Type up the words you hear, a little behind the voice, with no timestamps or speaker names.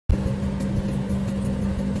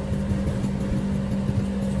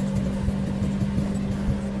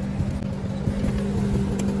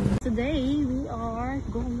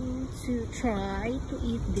to try to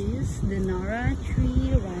eat this, the Narra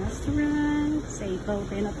Tree restaurant. Say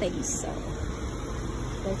Filipino taste. So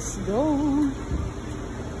let's go.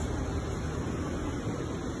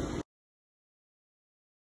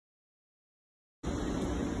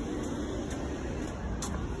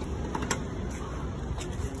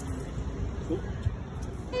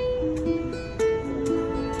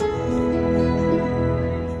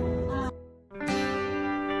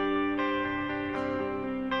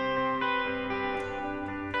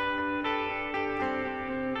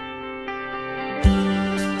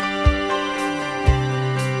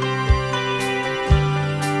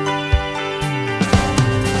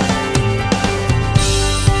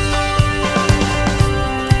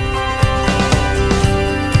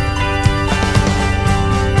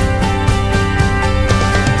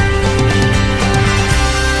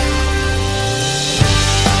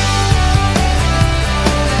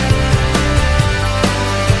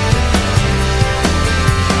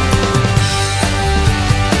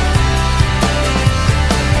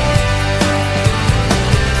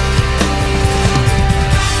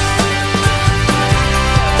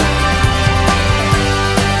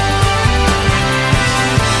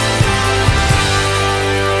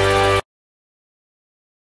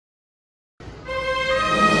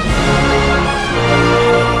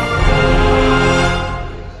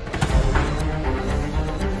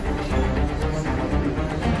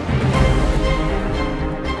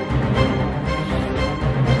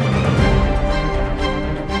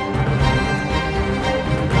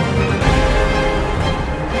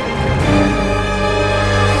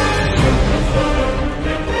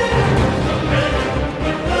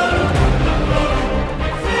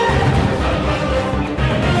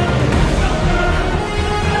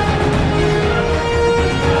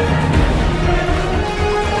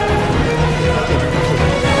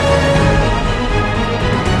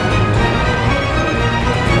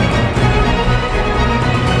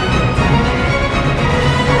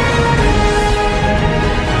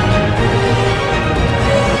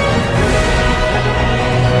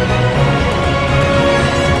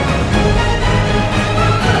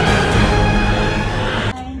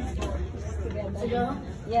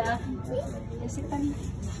 Yeah. Is it funny?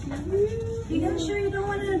 You sure you don't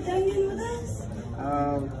want to dine in with us?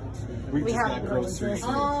 We just got groceries.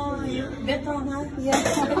 Oh, you get on, huh? Yeah.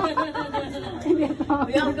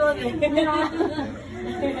 We all go there.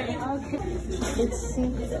 Okay. Let's see.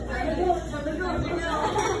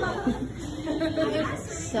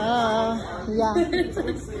 So, yeah.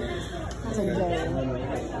 That's a go.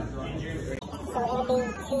 So it'll be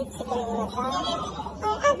 2 chicken in the front.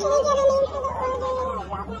 Can we get a name for the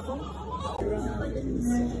order?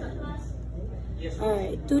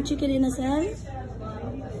 Alright, 2 chicken inasal.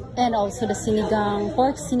 And also the sinigang,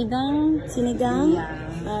 pork sinigang. Sinigang?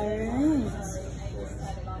 Yeah. Alright.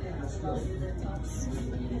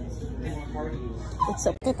 It's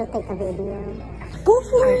okay to take a video. Go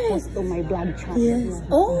for I it! post to my vlog channel. Yes.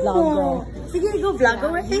 Oh! Vlogger. Sige, go vlog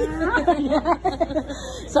already.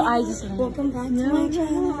 So I just Welcome back to my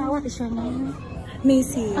channel. What is your name?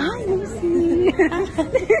 Macy. Hi, Lucy.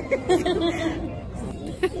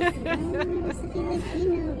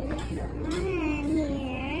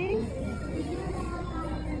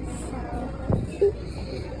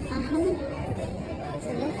 So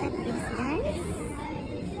look at this, guys.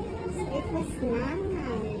 It was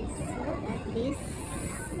nice. Look at this.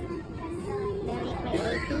 Very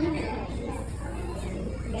creative.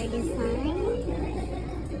 Their design.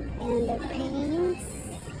 And the paints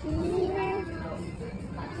here.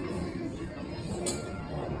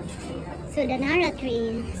 So the Narra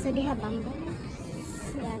tree. So they have bamboo.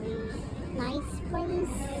 Very nice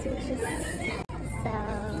place. Which is so.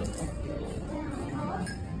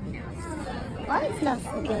 Oh, it looks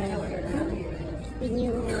good. When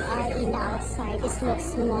you are in the outside, it looks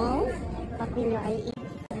small, but when you are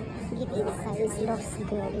inside, it looks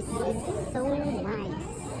good. It's so nice.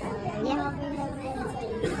 Yeah.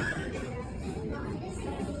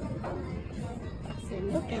 So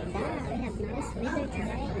look at that. We have nice weather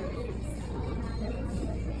today.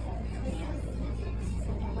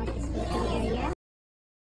 So what is waiting area?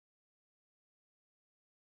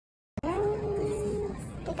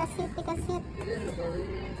 Take a seat, take a seat.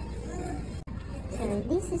 So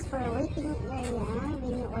this is for a waiting area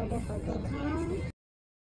when you order for takeout.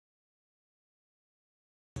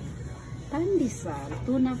 Pandesal,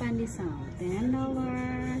 tuna pandesal, $10.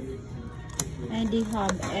 And they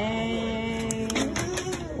have egg,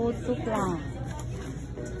 puto plant.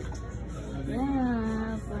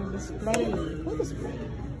 Yeah, for display. For display.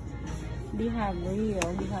 They have real.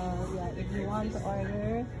 They have, yeah, if you want to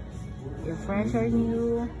order, you're fresh or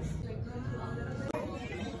new.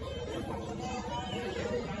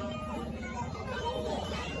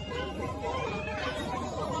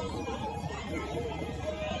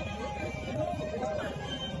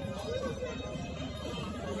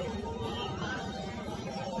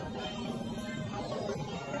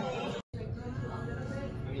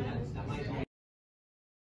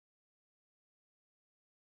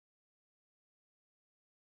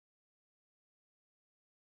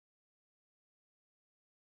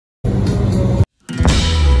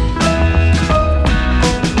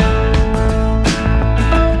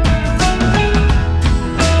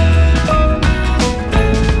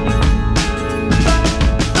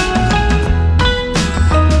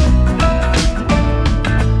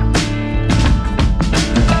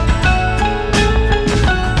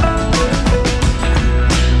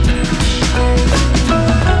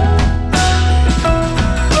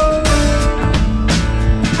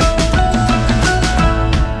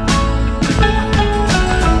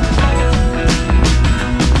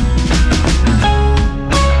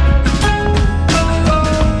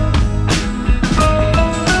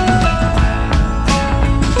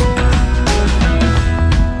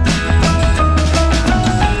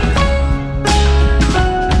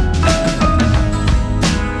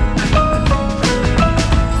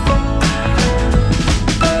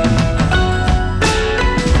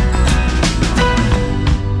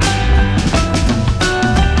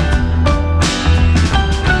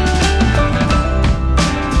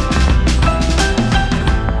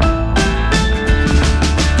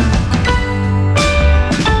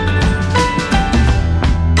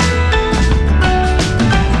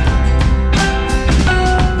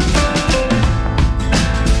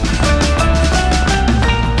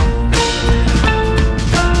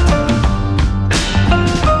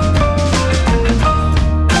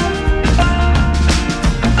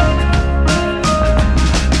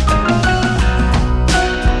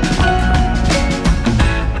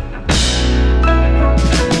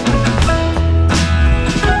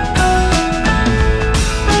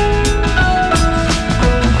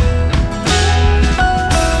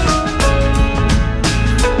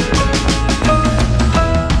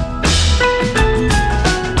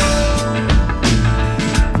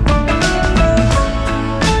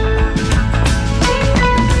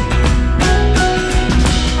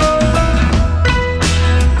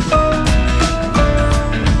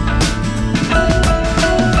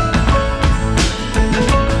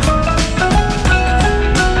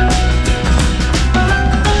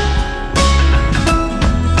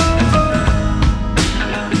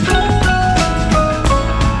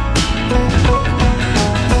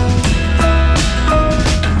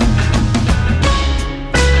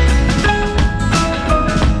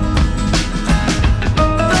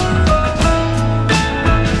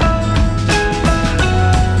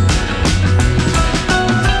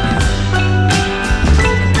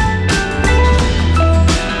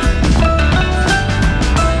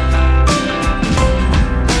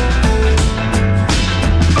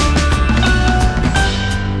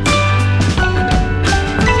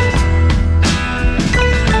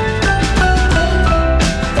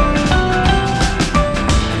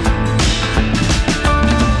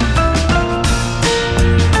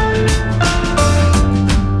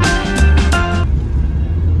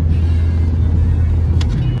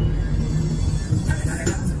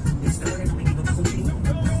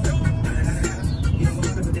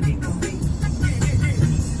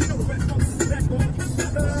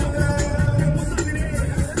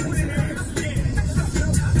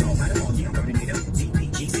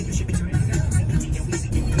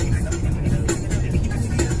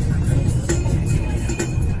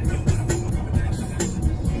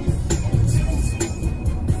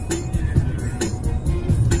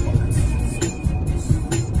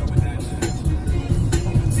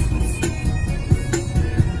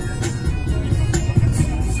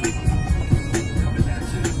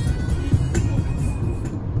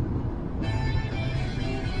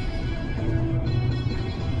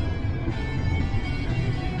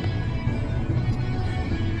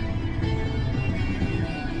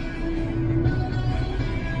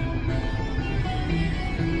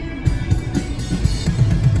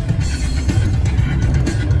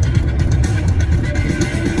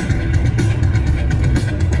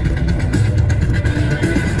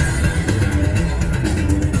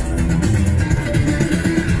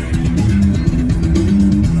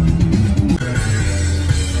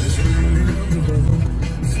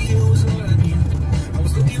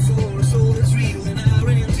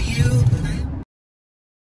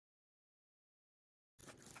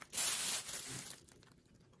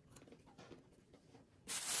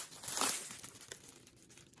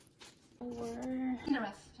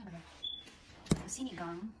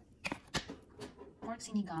 Pork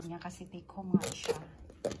sinigang niya kasi take home nga siya.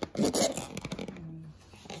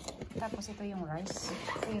 Tapos ito yung rice.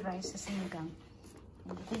 Free rice sa sinigang.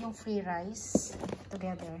 Ito yung free rice.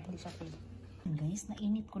 Together. Hindi siya free. And guys,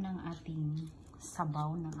 nainit ko ng ating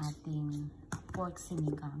sabaw ng ating pork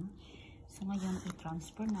sinigang. So ngayon,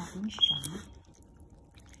 i-transfer natin siya.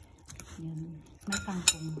 Yun. May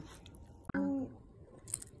kangkong.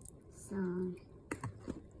 So,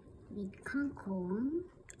 with kangkong,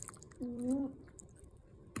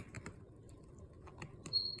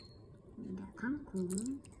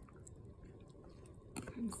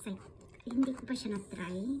 hindi ko pa siya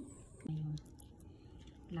na-try. Ayun.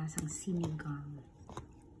 Lasang sinigang.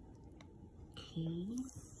 Okay.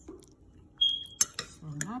 So,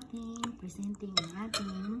 presenting ang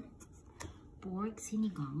ating pork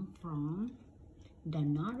sinigang from the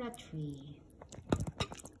narra tree.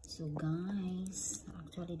 So, guys,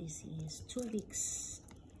 actually this is 2 weeks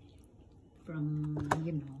from,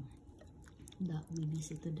 you know, that we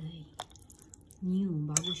visit today. New,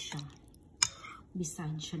 bago siya.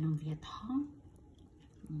 Beside siya ng Vietnam.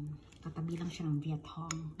 Katabi lang siya ng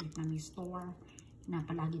Vietnamese store na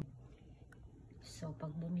palagi. So,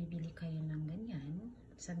 pag bumibili kayo ng ganyan,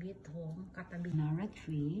 sa Vietnam, katabi narra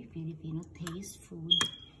tree, Filipino taste food.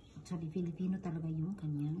 Actually, Filipino talaga yung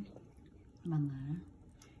kanyang mga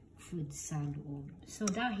food sa loob. So,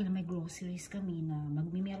 dahil may groceries kami na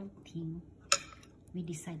magmi-melting, we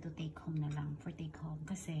decide to take home na lang for take home.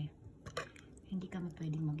 Kasi, hindi kami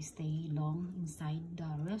pwedeng mag-stay long inside the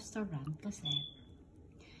restaurant kasi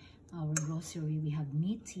our grocery, we have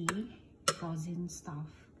meaty, frozen stuff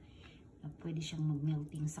na pwede siyang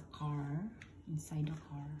mag-melting sa car, inside the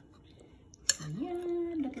car. So, yeah,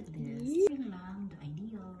 look at this. Yun lang, the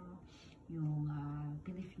idea. Yung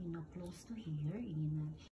Filipino close to here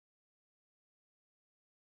in